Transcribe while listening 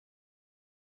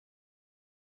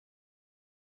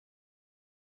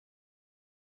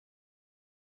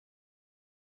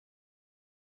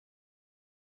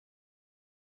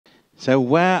So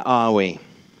where are we?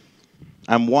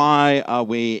 And why are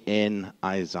we in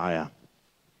Isaiah?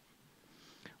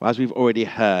 Well, as we've already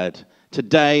heard,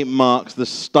 today marks the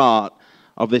start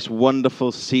of this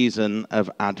wonderful season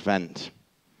of Advent.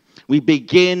 We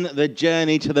begin the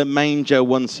journey to the manger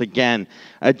once again,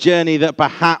 a journey that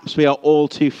perhaps we are all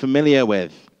too familiar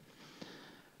with.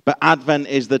 But Advent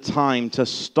is the time to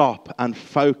stop and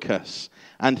focus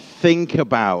and think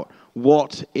about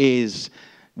what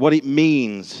it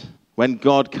means when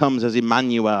God comes as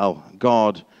Emmanuel,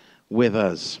 God with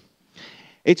us.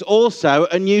 It's also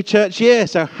a new church year,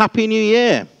 so Happy New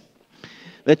Year.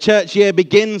 The church year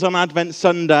begins on Advent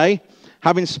Sunday,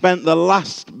 having spent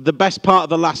the best part of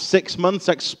the last 6 months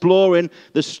exploring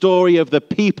the story of the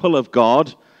people of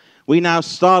God. We now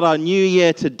start our new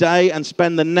year today and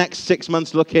spend the next 6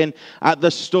 months looking at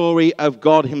the story of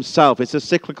God himself. It's a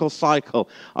cyclical cycle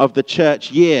of the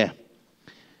church year.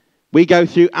 We go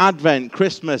through Advent,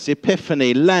 Christmas,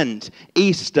 Epiphany, Lent,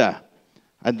 Easter,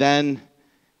 and then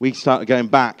we start going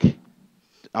back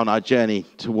on our journey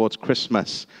towards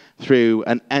Christmas through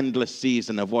an endless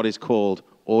season of what is called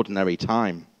ordinary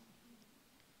time.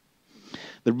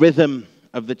 The rhythm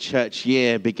of the church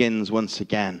year begins once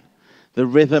again. The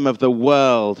rhythm of the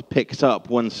world picks up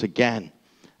once again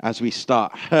as we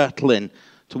start hurtling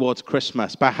towards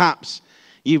Christmas. Perhaps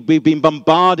we've been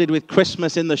bombarded with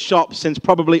Christmas in the shops since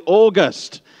probably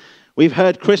August. We've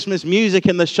heard Christmas music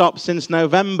in the shops since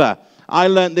November. I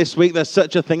learned this week there's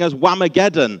such a thing as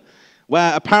Whamageddon,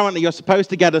 where apparently you're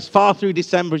supposed to get as far through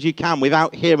December as you can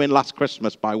without hearing Last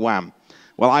Christmas by Wham.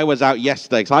 Well, I was out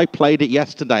yesterday, because I played it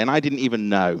yesterday, and I didn't even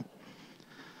know.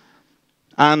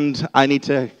 And I need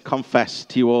to confess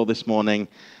to you all this morning,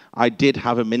 I did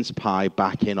have a mince pie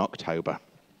back in October.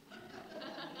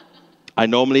 I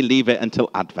normally leave it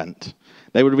until Advent.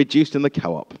 They were reduced in the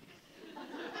co-op.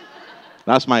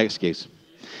 That's my excuse.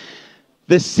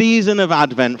 The season of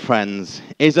Advent, friends,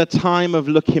 is a time of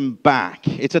looking back.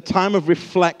 It's a time of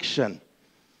reflection.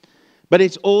 But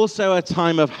it's also a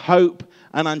time of hope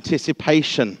and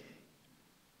anticipation.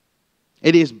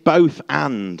 It is both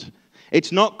and.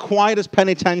 It's not quite as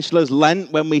penitential as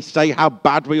Lent when we say how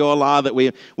bad we all are, that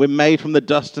we're made from the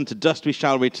dust and to dust we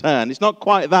shall return. It's not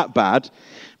quite that bad,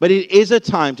 but it is a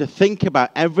time to think about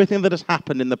everything that has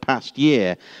happened in the past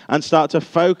year and start to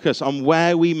focus on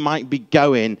where we might be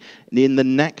going in the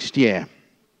next year.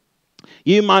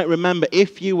 You might remember,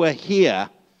 if you were here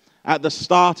at the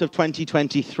start of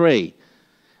 2023,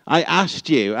 I asked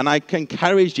you and I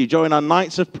encouraged you during our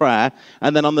nights of prayer,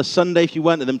 and then on the Sunday if you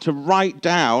went to them, to write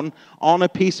down on a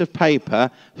piece of paper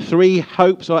 3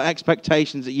 hopes or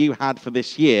expectations that you had for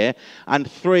this year, and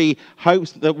 3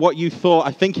 hopes that what you thought,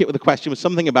 I think the question was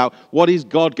something about, what is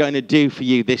God going to do for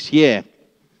you this year?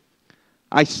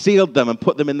 I sealed them and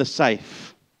put them in the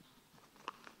safe.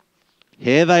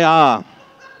 Here they are.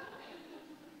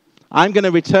 I'm going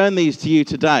to return these to you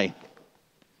today.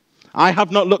 I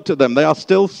have not looked at them. They are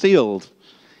still sealed.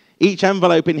 Each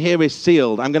envelope in here is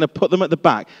sealed. I'm going to put them at the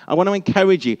back. I want to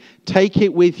encourage you, take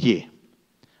it with you.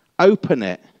 Open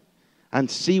it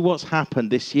and see what's happened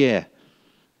this year,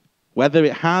 whether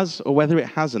it has or whether it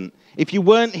hasn't. If you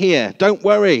weren't here, don't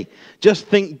worry. Just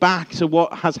think back to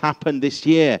what has happened this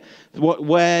year,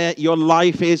 where your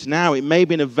life is now. It may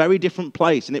be in a very different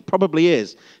place, and it probably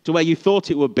is, to where you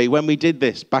thought it would be when we did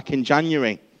this back in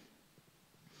January.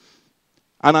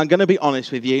 And I'm going to be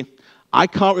honest with you, I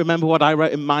can't remember what I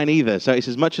wrote in mine either, so it's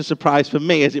as much a surprise for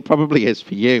me as it probably is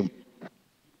for you.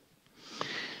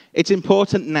 It's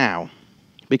important now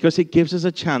because it gives us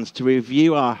a chance to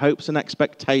review our hopes and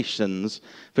expectations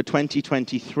for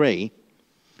 2023.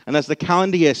 And as the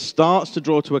calendar year starts to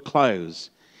draw to a close,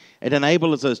 it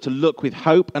enables us to look with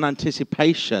hope and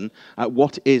anticipation at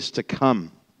what is to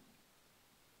come.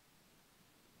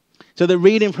 So the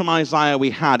reading from Isaiah we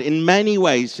had, in many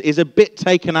ways, is a bit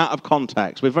taken out of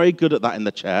context. We're very good at that in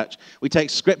the church. We take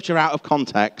scripture out of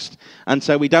context, and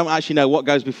so we don't actually know what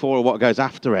goes before or what goes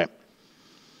after it.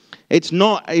 It's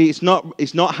not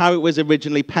how it was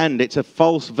originally penned. It's a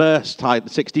false verse type.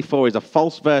 64 is a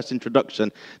false verse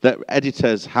introduction that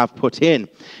editors have put in.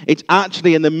 It's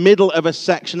actually in the middle of a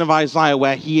section of Isaiah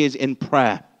where he is in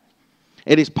prayer.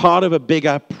 It is part of a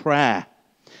bigger prayer.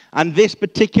 And this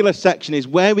particular section is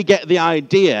where we get the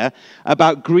idea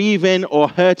about grieving or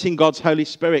hurting God's Holy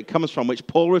Spirit comes from, which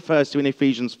Paul refers to in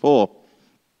Ephesians 4.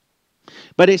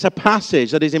 But it's a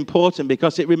passage that is important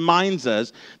because it reminds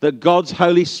us that God's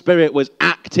Holy Spirit was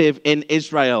active in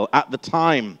Israel at the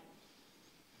time.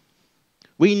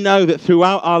 We know that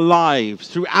throughout our lives,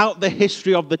 throughout the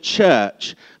history of the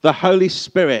church, the Holy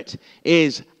Spirit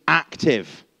is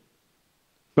active.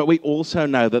 But we also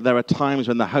know that there are times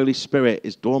when the Holy Spirit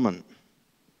is dormant.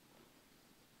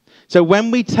 So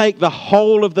when we take the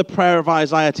whole of the prayer of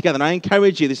Isaiah together, and I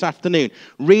encourage you this afternoon,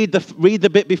 read the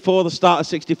bit before the start of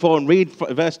 64 and read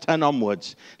verse 10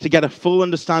 onwards to get a full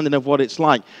understanding of what it's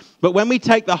like. But when we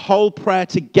take the whole prayer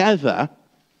together,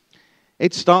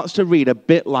 it starts to read a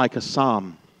bit like a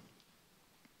psalm.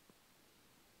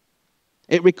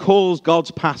 It recalls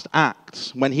God's past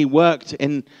acts when he worked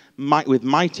with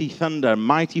mighty thunder,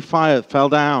 mighty fire fell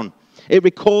down. It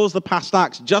recalls the past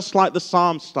acts just like the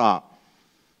psalms start.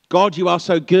 God, you are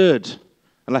so good,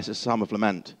 unless it's a psalm of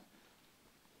lament.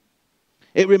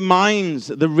 It reminds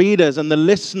the readers and the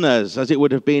listeners, as it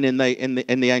would have been in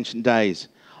the ancient days,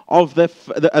 of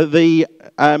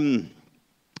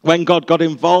when God got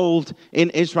involved in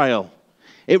Israel.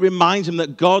 It reminds them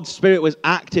that God's Spirit was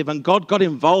active and God got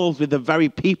involved with the very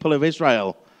people of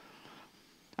Israel.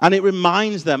 And it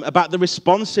reminds them about the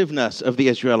responsiveness of the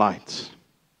Israelites.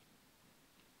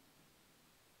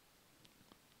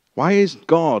 Why is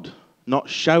God not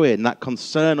showing that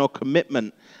concern or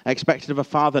commitment expected of a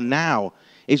father now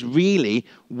is really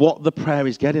what the prayer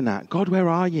is getting at. God, where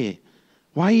are you?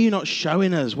 Why are you not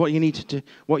showing us what you need to do,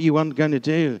 what you are going to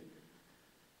do?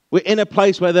 We're in a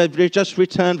place where they've just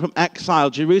returned from exile.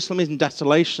 Jerusalem is in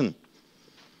desolation.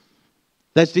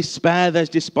 There's despair, there's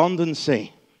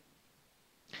despondency.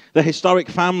 The historic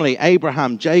family,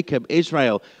 Abraham, Jacob,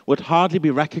 Israel, would hardly be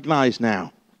recognized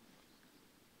now.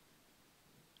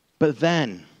 But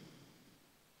then,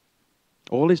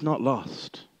 all is not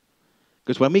lost.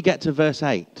 Because when we get to verse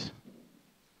 8,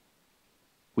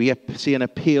 we see an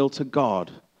appeal to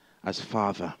God as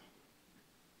Father.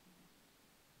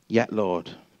 Yet,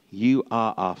 Lord, you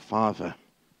are our Father.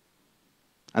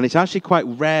 And it's actually quite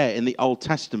rare in the Old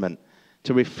Testament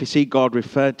to see God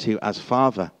referred to as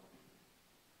Father.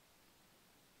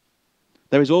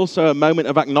 There is also a moment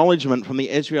of acknowledgement from the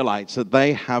Israelites that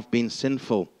they have been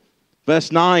sinful.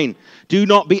 Verse 9, do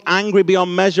not be angry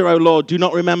beyond measure, O Lord. Do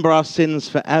not remember our sins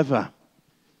forever.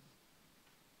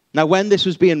 Now, when this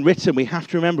was being written, we have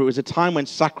to remember it was a time when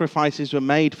sacrifices were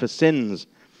made for sins.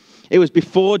 It was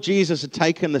before Jesus had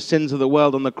taken the sins of the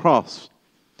world on the cross.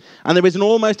 And there is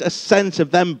almost a sense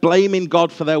of them blaming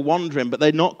God for their wandering, but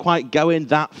they're not quite going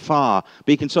that far.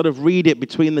 But you can sort of read it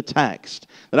between the text.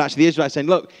 That actually the Israelites saying,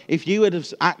 look, if you would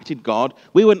have acted, God,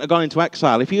 we wouldn't have gone into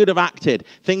exile. If you would have acted,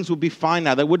 things would be fine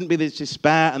now. There wouldn't be this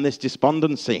despair and this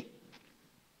despondency.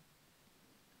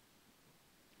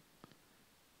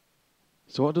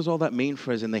 So what does all that mean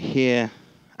for us in the here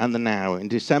and the now? In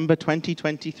December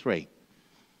 2023,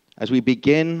 as we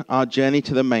begin our journey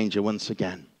to the manger once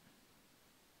again,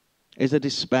 is there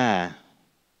despair?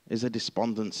 Is there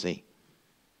despondency?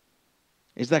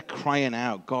 Is there crying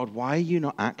out, God, why are you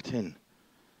not acting?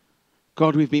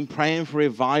 God, we've been praying for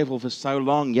revival for so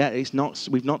long, yet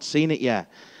we've not seen it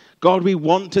yet. God, we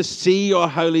want to see your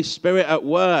Holy Spirit at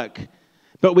work,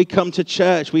 but we come to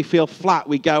church, we feel flat,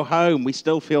 we go home, we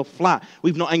still feel flat.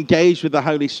 We've not engaged with the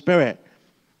Holy Spirit.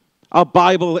 Our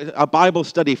Bible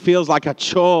study feels like a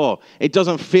chore. It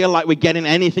doesn't feel like we're getting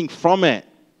anything from it.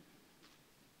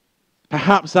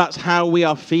 Perhaps that's how we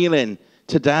are feeling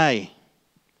today.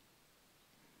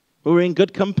 But we're in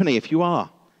good company if you are.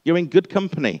 You're in good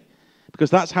company because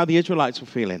that's how the Israelites were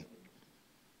feeling.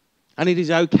 And it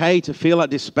is okay to feel that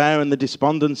despair and the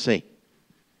despondency.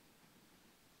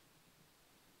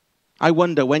 I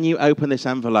wonder when you open this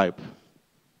envelope,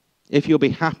 if you'll be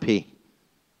happy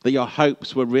that your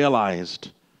hopes were realized.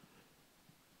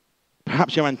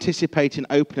 Perhaps you're anticipating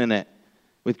opening it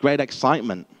with great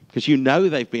excitement because you know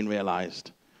they've been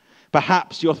realized.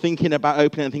 Perhaps you're thinking about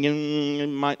opening and thinking, it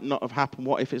might not have happened.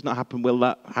 What if it's not happened?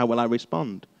 How will I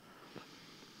respond?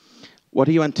 What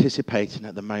are you anticipating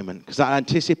at the moment? Because that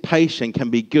anticipation can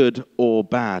be good or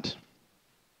bad.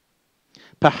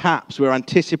 Perhaps we're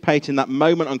anticipating that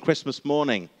moment on Christmas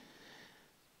morning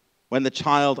when the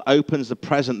child opens the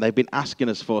present they've been asking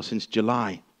us for since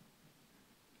July.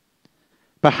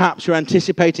 Perhaps you're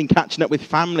anticipating catching up with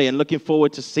family and looking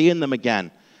forward to seeing them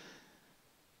again.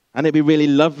 And it'd be really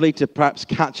lovely to perhaps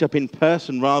catch up in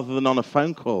person rather than on a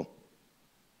phone call.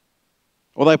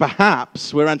 Although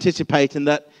perhaps we're anticipating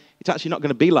that it's actually not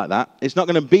going to be like that. It's not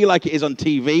going to be like it is on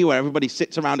TV where everybody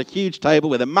sits around a huge table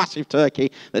with a massive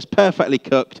turkey that's perfectly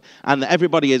cooked and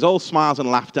everybody is all smiles and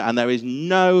laughter and there is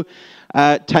no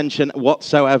tension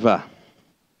whatsoever.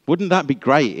 Wouldn't that be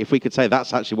great if we could say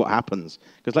that's actually what happens?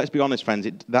 Because let's be honest, friends,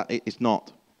 it's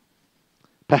not.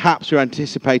 Perhaps you're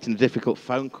anticipating a difficult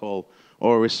phone call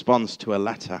or a response to a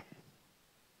letter.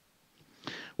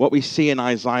 What we see in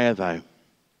Isaiah, though,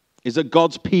 is that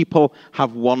God's people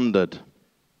have wandered.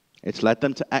 It's led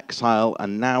them to exile,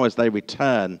 and now as they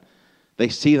return, they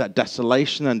see that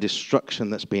desolation and destruction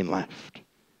that's been left.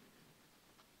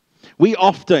 We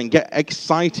often get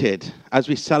excited as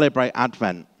we celebrate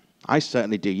Advent. I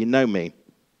certainly do. You know me.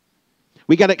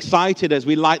 We get excited as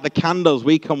we light the candles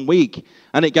week on week,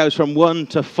 and it goes from 1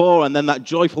 to 4, and then that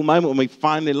joyful moment when we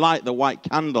finally light the white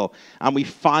candle, and we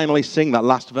finally sing that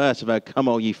last verse of "O Come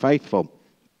All Ye Faithful."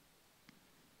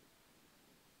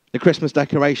 The Christmas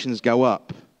decorations go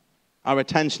up. Our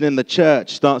attention in the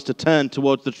church starts to turn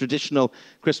towards the traditional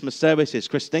Christmas services.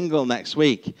 Christingle next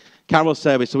week, carol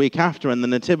service the week after, and the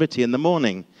nativity in the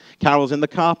morning, carols in the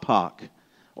car park.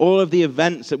 All of the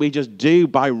events that we just do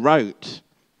by rote.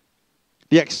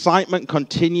 The excitement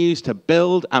continues to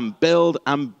build and build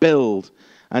and build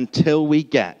until we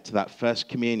get to that first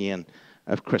communion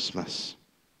of Christmas.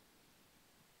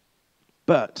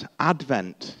 But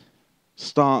Advent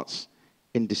starts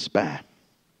in despair.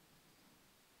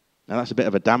 Now that's a bit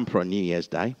of a damper on New Year's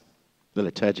Day, the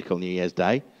liturgical New Year's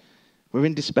Day. We're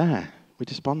in despair. We're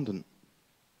despondent.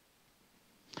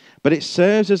 But it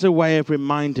serves as a way of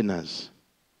reminding us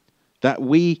that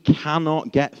we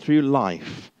cannot get through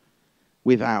life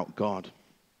without God.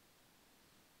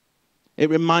 It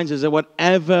reminds us that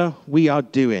whatever we are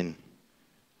doing,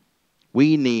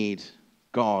 we need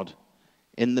God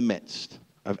in the midst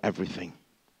of everything.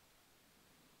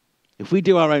 If we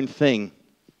do our own thing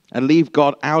and leave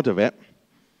God out of it,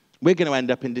 we're going to end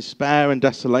up in despair and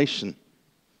desolation.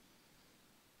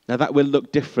 Now that will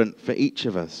look different for each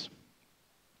of us.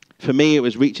 For me, it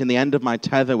was reaching the end of my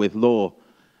tether with law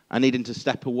and needing to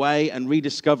step away and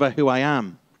rediscover who I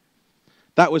am.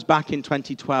 That was back in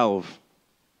 2012.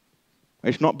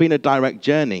 It's not been a direct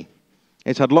journey.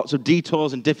 It's had lots of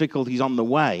detours and difficulties on the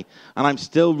way, and I'm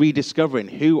still rediscovering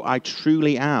who I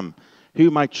truly am, who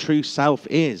my true self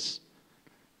is.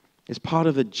 It's part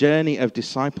of the journey of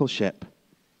discipleship.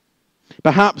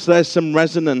 Perhaps there's some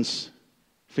resonance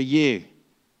for you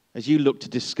as you look to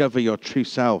discover your true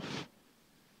self.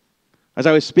 As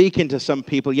I was speaking to some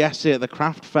people yesterday at the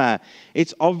craft fair,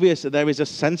 it's obvious that there is a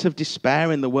sense of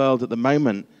despair in the world at the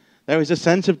moment. There is a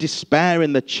sense of despair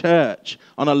in the church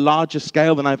on a larger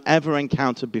scale than I've ever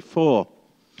encountered before.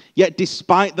 Yet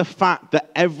despite the fact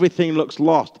that everything looks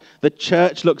lost, the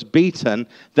church looks beaten,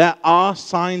 there are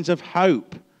signs of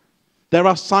hope. There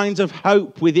are signs of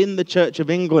hope within the Church of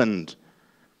England.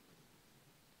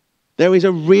 There is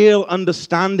a real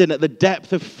understanding at the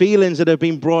depth of feelings that have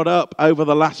been brought up over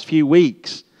the last few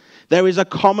weeks. There is a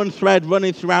common thread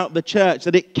running throughout the church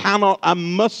that it cannot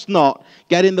and must not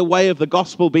get in the way of the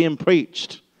gospel being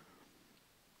preached.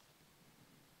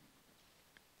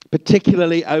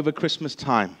 Particularly over Christmas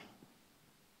time.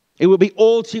 It would be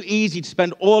all too easy to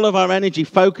spend all of our energy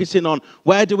focusing on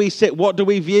where do we sit, what do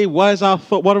we view, what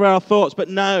are our thoughts, but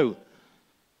no.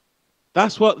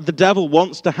 That's what the devil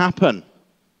wants to happen.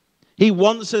 He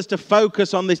wants us to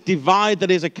focus on this divide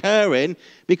that is occurring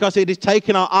because it is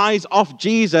taking our eyes off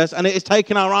Jesus and it is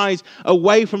taking our eyes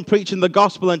away from preaching the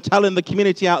gospel and telling the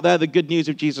community out there the good news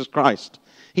of Jesus Christ.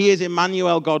 He is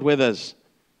Emmanuel, God with us.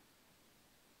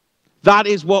 That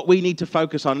is what we need to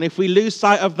focus on. And if we lose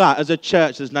sight of that as a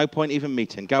church, there's no point even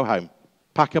meeting. Go home.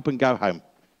 Pack up and go home.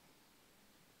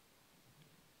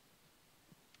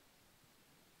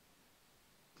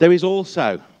 There is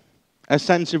also a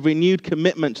sense of renewed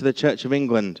commitment to the Church of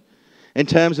England in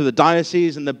terms of the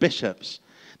diocese and the bishops.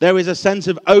 There is a sense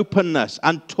of openness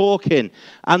and talking,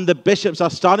 and the bishops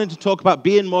are starting to talk about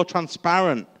being more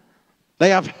transparent. They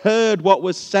have heard what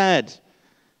was said.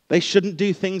 They shouldn't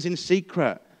do things in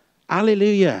secret.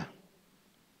 Hallelujah.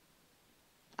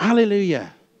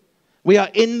 Hallelujah. We are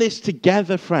in this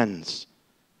together, friends.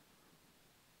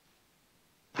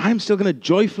 I'm still going to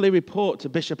joyfully report to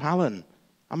Bishop Allen.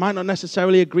 I might not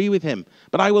necessarily agree with him,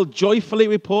 but I will joyfully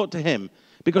report to him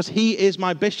because he is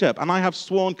my bishop and I have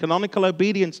sworn canonical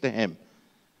obedience to him.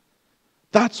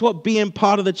 That's what being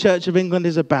part of the Church of England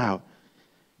is about.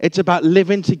 It's about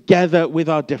living together with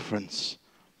our difference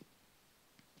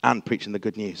and preaching the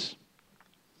good news.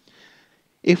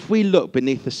 If we look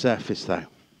beneath the surface, though,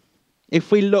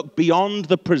 if we look beyond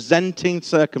the presenting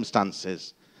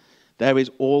circumstances, there is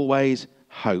always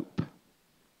hope.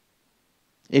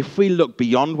 If we look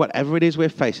beyond whatever it is we're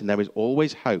facing, there is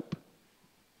always hope.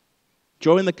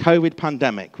 During the COVID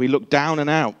pandemic, we looked down and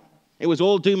out. It was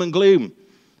all doom and gloom.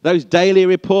 Those daily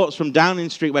reports from Downing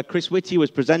Street where Chris Whitty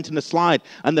was presenting a slide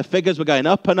and the figures were going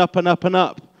up and up and up and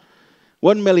up.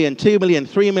 1 million, 2 million,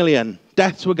 3 million.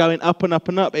 Deaths were going up and up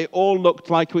and up. It all looked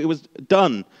like it was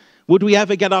done. Would we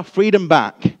ever get our freedom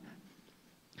back?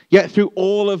 Yet through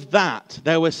all of that,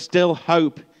 there was still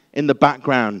hope in the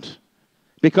background.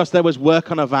 Because there was work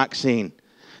on a vaccine.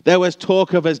 There was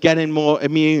talk of us getting more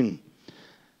immune.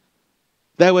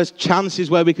 There was chances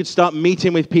where we could start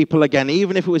meeting with people again,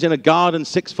 even if it was in a garden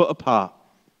 6 foot apart.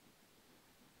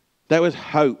 There was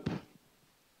hope.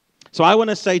 So I want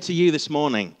to say to you this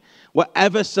morning,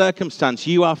 whatever circumstance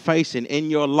you are facing in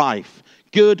your life,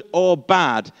 good or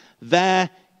bad, there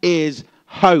is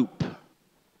hope.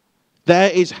 There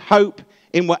is hope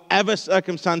in whatever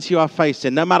circumstance you are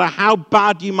facing. No matter how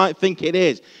bad you might think it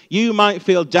is, you might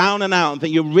feel down and out and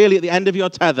think you're really at the end of your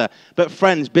tether. But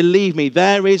friends, believe me,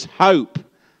 there is hope.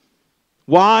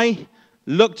 Why?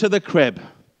 Look to the crib.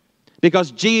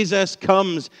 Because Jesus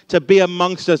comes to be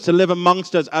amongst us, to live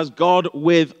amongst us as God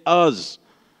with us.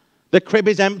 The crib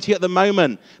is empty at the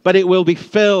moment, but it will be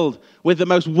filled with the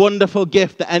most wonderful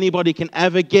gift that anybody can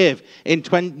ever give in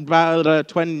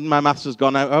my maths has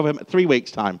gone over 3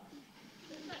 weeks' time.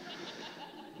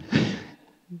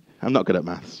 I'm not good at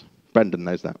maths. Brendan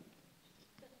knows that.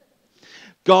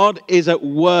 God is at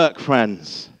work,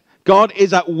 friends. God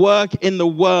is at work in the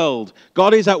world.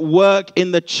 God is at work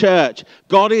in the church.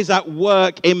 God is at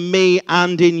work in me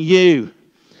and in you.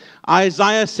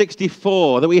 Isaiah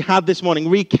 64 that we had this morning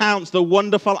recounts the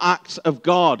wonderful acts of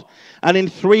God. And in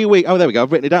 3 weeks, oh, there we go,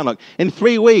 I've written it down, look. In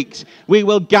 3 weeks, we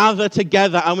will gather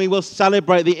together and we will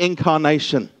celebrate the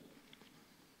incarnation.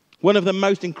 One of the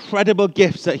most incredible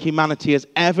gifts that humanity has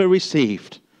ever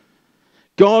received.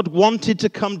 God wanted to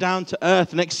come down to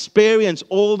earth and experience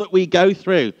all that we go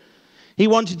through. He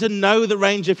wanted to know the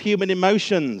range of human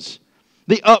emotions,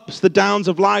 the ups, the downs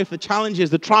of life, the challenges,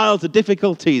 the trials, the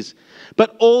difficulties,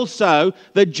 but also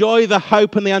the joy, the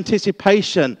hope, and the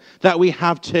anticipation that we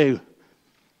have too.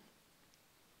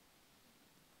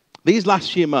 These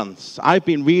last few months, I've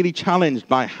been really challenged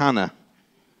by Hannah.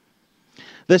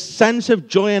 The sense of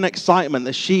joy and excitement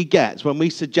that she gets when we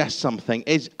suggest something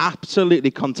is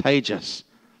absolutely contagious.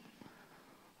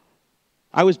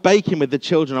 I was baking with the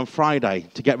children on Friday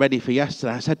to get ready for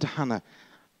yesterday. I said to Hannah,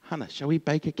 shall we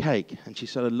bake a cake? And she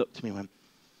sort of looked at me and went,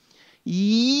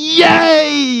 yay!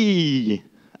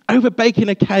 Over baking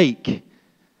a cake.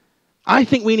 I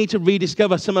think we need to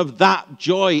rediscover some of that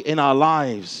joy in our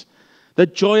lives. The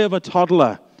joy of a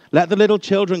toddler. Let the little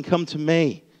children come to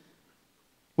me.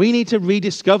 We need to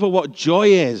rediscover what joy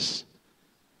is.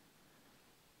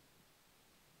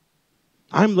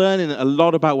 I'm learning a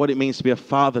lot about what it means to be a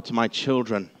father to my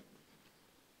children.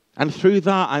 And through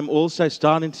that, I'm also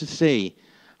starting to see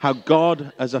how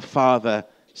God as a father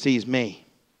sees me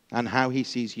and how he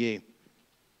sees you.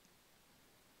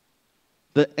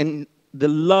 The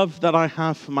love that I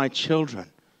have for my children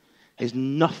is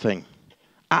nothing,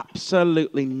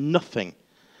 absolutely nothing,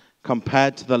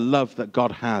 compared to the love that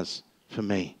God has for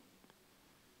me.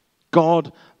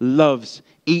 God loves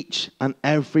each and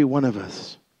every one of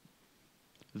us.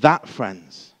 That,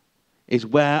 friends, is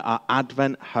where our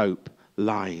Advent hope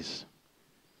lies.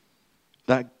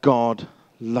 That God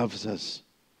loves us.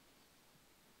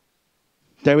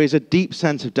 There is a deep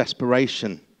sense of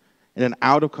desperation in an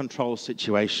out-of-control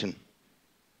situation.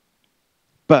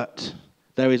 But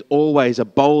there is always a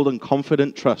bold and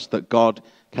confident trust that God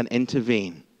can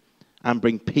intervene and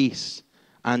bring peace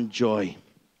and joy.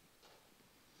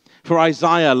 For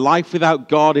Isaiah, life without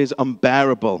God is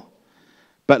unbearable,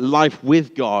 but life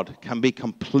with God can be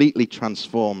completely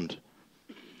transformed.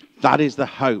 That is the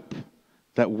hope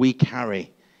that we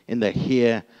carry in the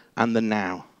here and the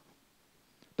now.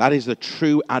 That is the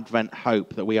true Advent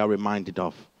hope that we are reminded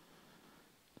of.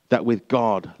 That with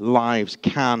God, lives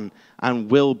can and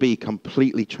will be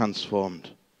completely transformed.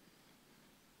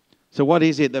 So what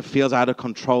is it that feels out of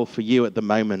control for you at the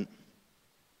moment?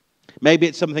 Maybe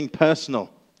it's something personal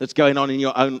that's going on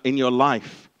in your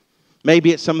life.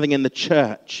 Maybe it's something in the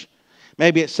church.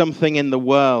 Maybe it's something in the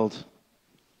world.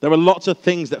 There are lots of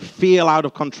things that feel out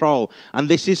of control, and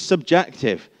this is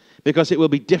subjective because it will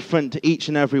be different to each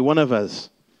and every one of us.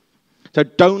 So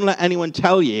don't let anyone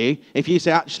tell you, if you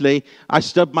say, actually, I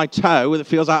stubbed my toe that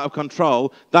feels out of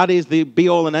control, that is the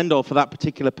be-all and end-all for that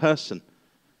particular person.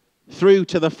 Through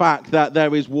to the fact that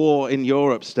there is war in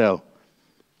Europe still,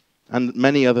 and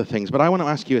many other things. But I want to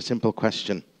ask you a simple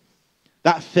question.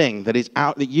 That thing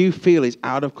that you feel is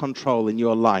out of control in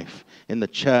your life, in the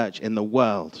church, in the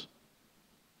world,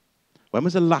 when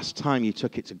was the last time you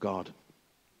took it to God?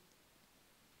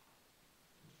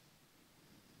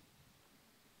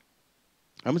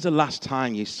 When was the last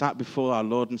time you sat before our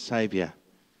Lord and Savior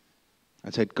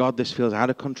and said, God, this feels out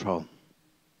of control.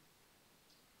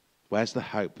 Where's the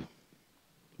hope?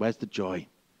 Where's the joy?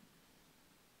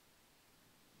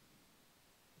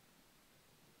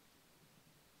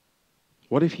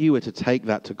 What if you were to take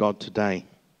that to God today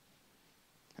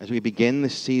as we begin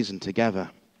this season together?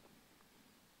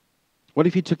 What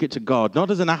if you took it to God,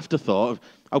 not as an afterthought of,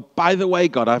 oh, by the way,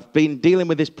 God, I've been dealing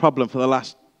with this problem for the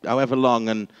last however long,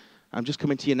 and I'm just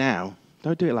coming to you now.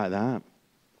 Don't do it like that.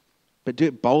 But do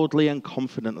it boldly and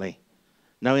confidently,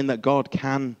 knowing that God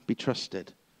can be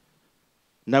trusted,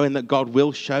 knowing that God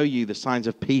will show you the signs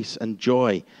of peace and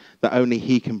joy that only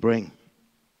he can bring.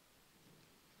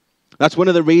 That's one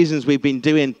of the reasons we've been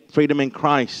doing Freedom in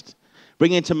Christ,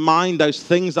 bringing to mind those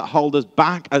things that hold us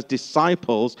back as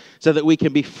disciples so that we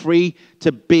can be free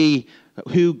to be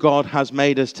who God has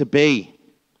made us to be.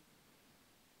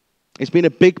 It's been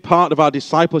a big part of our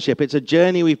discipleship. It's a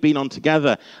journey we've been on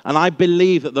together. And I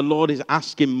believe that the Lord is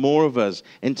asking more of us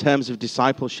in terms of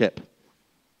discipleship.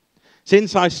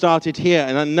 Since I started here,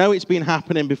 and I know it's been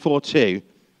happening before too,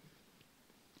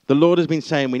 the Lord has been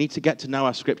saying we need to get to know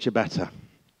our scripture better.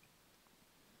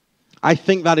 I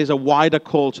think that is a wider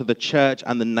call to the church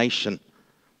and the nation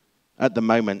at the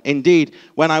moment. Indeed,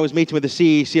 when I was meeting with the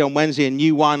CEC on Wednesday and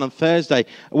New Wine on Thursday,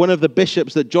 one of the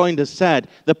bishops that joined us said,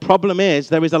 the problem is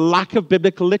there is a lack of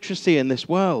biblical literacy in this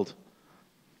world.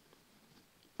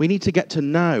 We need to get to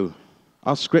know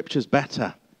our scriptures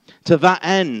better. To that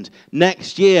end,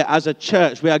 next year as a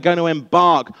church, we are going to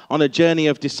embark on a journey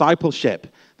of discipleship.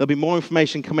 There'll be more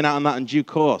information coming out on that in due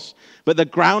course. But the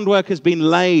groundwork has been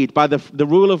laid by the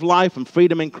rule of life and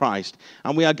freedom in Christ.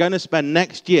 And we are going to spend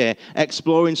next year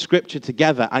exploring Scripture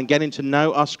together and getting to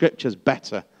know our Scriptures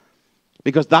better.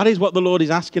 Because that is what the Lord is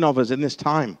asking of us in this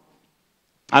time.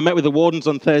 I met with the wardens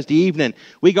on Thursday evening.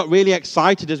 We got really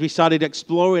excited as we started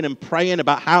exploring and praying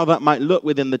about how that might look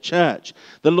within the church.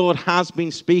 The Lord has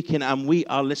been speaking and we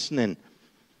are listening.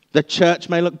 The church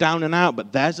may look down and out,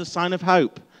 but there's a sign of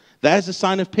hope. There's a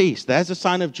sign of peace. There's a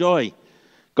sign of joy.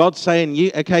 God's saying,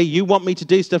 you want me to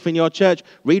do stuff in your church?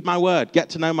 Read my word. Get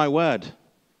to know my word.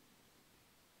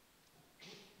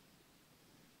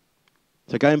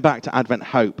 So going back to Advent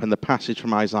Hope and the passage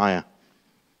from Isaiah,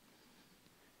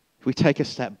 if we take a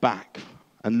step back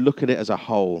and look at it as a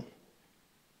whole,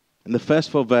 in the first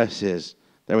 4 verses,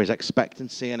 there is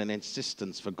expectancy and an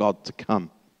insistence for God to come.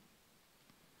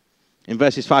 In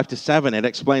verses 5 to 7, it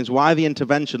explains why the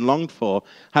intervention longed for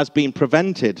has been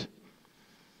prevented.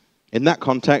 In that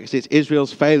context, it's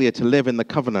Israel's failure to live in the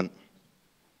covenant.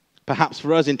 Perhaps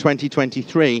for us in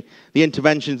 2023, the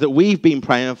interventions that we've been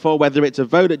praying for, whether it's a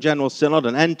vote at General Synod,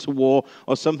 an end to war,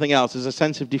 or something else, is a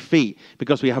sense of defeat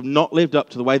because we have not lived up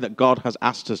to the way that God has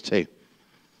asked us to.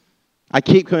 I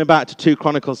keep coming back to 2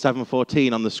 Chronicles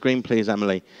 7:14 on the screen, please,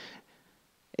 Emily.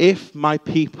 If my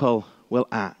people will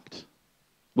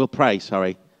pray,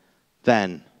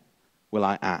 then will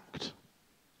I act.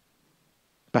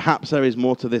 Perhaps there is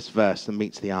more to this verse than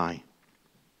meets the eye.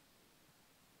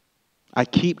 I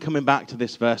keep coming back to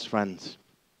this verse, friends.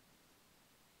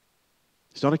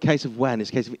 It's not a case of when, it's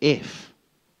a case of if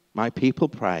my people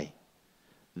pray,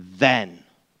 then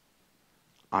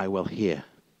I will hear.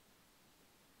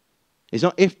 It's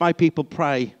not if my people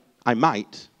pray, I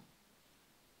might.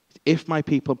 If my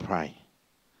people pray,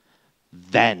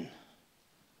 then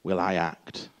will I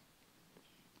act.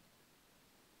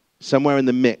 Somewhere in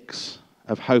the mix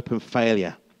of hope and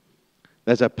failure,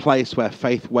 there's a place where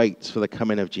faith waits for the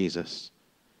coming of Jesus.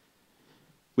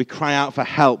 We cry out for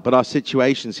help, but our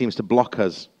situation seems to block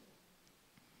us.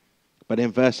 But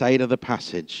in verse 8 of the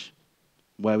passage,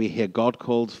 where we hear God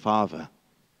called Father,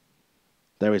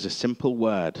 there is a simple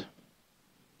word,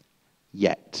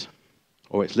 yet,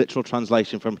 or its literal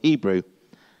translation from Hebrew,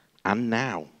 and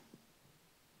now.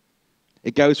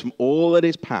 It goes from all that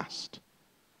is past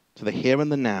to the here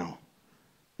and the now.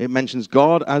 It mentions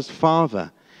God as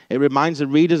Father. It reminds the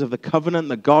readers of the covenant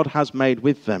that God has made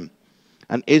with them.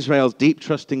 And Israel's deep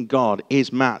trust in God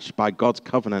is matched by God's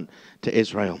covenant to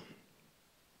Israel.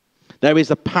 There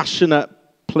is a passionate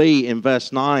plea in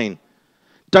verse 9.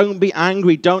 Don't be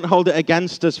angry. Don't hold it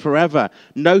against us forever.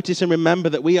 Notice and remember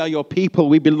that we are your people.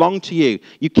 We belong to you.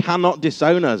 You cannot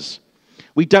disown us.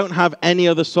 We don't have any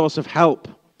other source of help.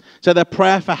 So their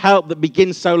prayer for help that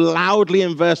begins so loudly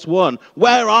in verse 1,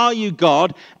 where are you,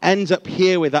 God, ends up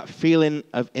here with that feeling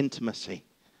of intimacy.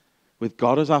 With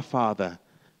God as our Father,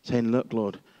 saying, look,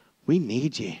 Lord, we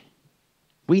need you.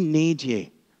 We need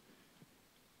you.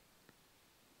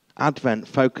 Advent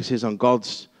focuses on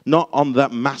God's, not on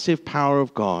that massive power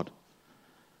of God,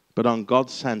 but on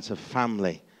God's sense of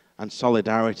family and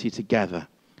solidarity together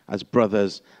as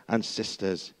brothers and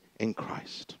sisters in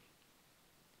Christ.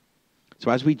 So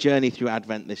as we journey through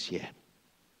Advent this year,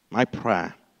 my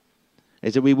prayer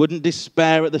is that we wouldn't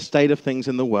despair at the state of things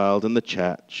in the world and the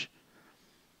church,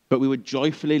 but we would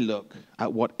joyfully look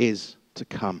at what is to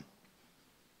come.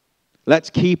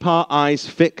 Let's keep our eyes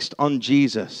fixed on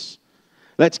Jesus.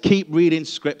 Let's keep reading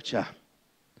Scripture.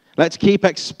 Let's keep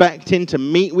expecting to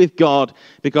meet with God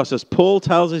because, as Paul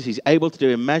tells us, he's able to do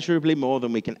immeasurably more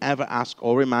than we can ever ask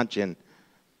or imagine.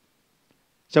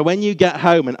 So when you get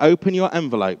home and open your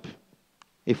envelope,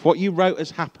 if what you wrote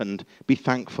has happened, be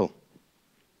thankful.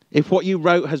 If what you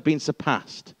wrote has been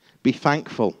surpassed, be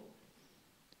thankful.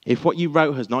 If what you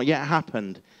wrote has not yet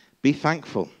happened, be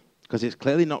thankful, because it's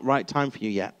clearly not right time for you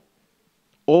yet.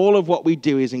 All of what we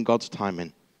do is in God's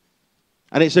timing.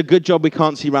 And it's a good job we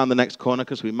can't see around the next corner,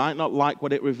 because we might not like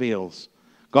what it reveals.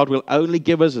 God will only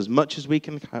give us as much as we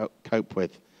can cope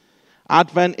with.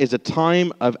 Advent is a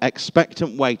time of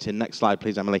expectant waiting. Next slide,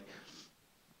 please, Emily.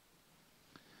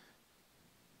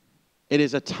 It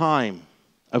is a time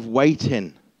of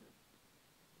waiting.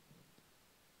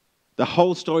 The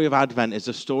whole story of Advent is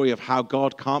a story of how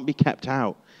God can't be kept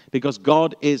out, because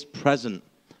God is present.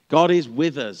 God is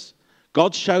with us.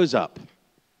 God shows up,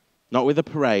 not with a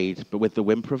parade, but with the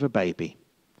whimper of a baby.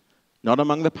 Not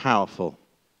among the powerful,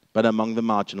 but among the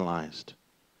marginalized.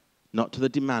 Not to the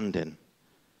demanding,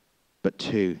 but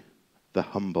to the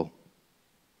humble.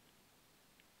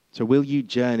 So will you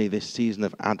journey this season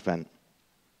of Advent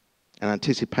in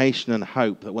anticipation and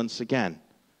hope that once again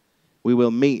we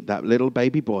will meet that little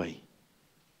baby boy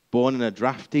born in a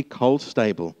drafty, cold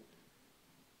stable,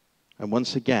 and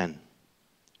once again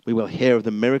we will hear of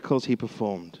the miracles he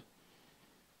performed,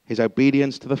 his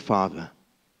obedience to the Father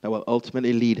that will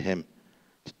ultimately lead him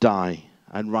to die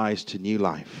and rise to new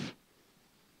life.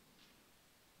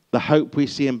 The hope we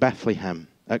see in Bethlehem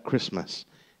at Christmas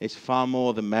is far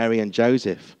more than Mary and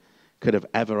Joseph could have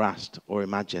ever asked or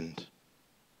imagined.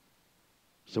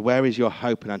 So where is your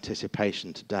hope and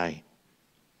anticipation today?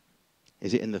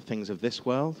 Is it in the things of this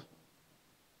world,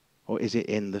 or is it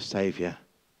in the Savior